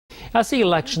As the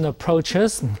election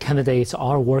approaches, candidates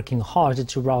are working hard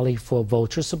to rally for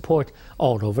voter support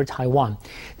all over Taiwan.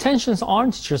 Tensions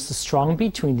aren't just strong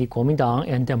between the Kuomintang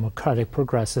and Democratic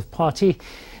Progressive Party.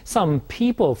 Some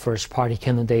People First Party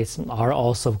candidates are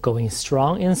also going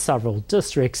strong in several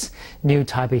districts. New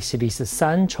Taipei City's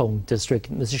Sanchong district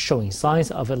is showing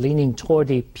signs of leaning toward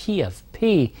the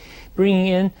PFP, bringing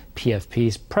in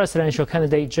PFP's presidential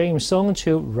candidate James Soong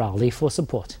to rally for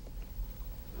support.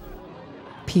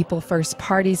 People First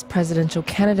Party's presidential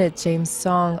candidate James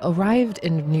Soong arrived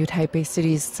in New Taipei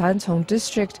City's Sanchong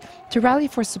district to rally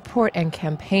for support and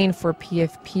campaign for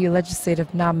PFP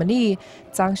legislative nominee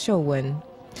张硕文.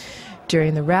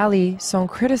 During the rally, Soong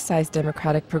criticized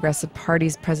Democratic Progressive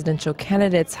Party's presidential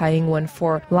candidate Tsai Ing-wen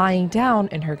for lying down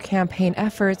in her campaign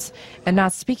efforts and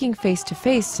not speaking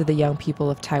face-to-face to the young people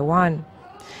of Taiwan.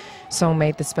 Soong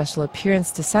made the special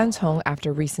appearance to Sanchong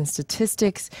after recent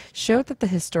statistics showed that the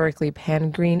historically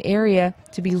pan-green area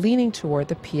to be leaning toward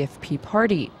the PFP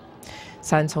party.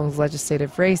 Sanchong's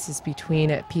legislative race is between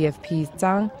PFP's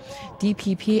Zhang,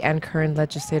 DPP and current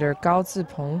legislator Gao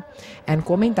Zipeng, and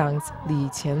Kuomintang's Li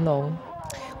Qianlong.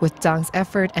 With Zhang's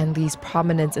effort and Li's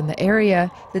prominence in the area,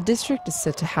 the district is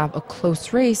set to have a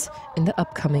close race in the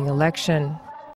upcoming election.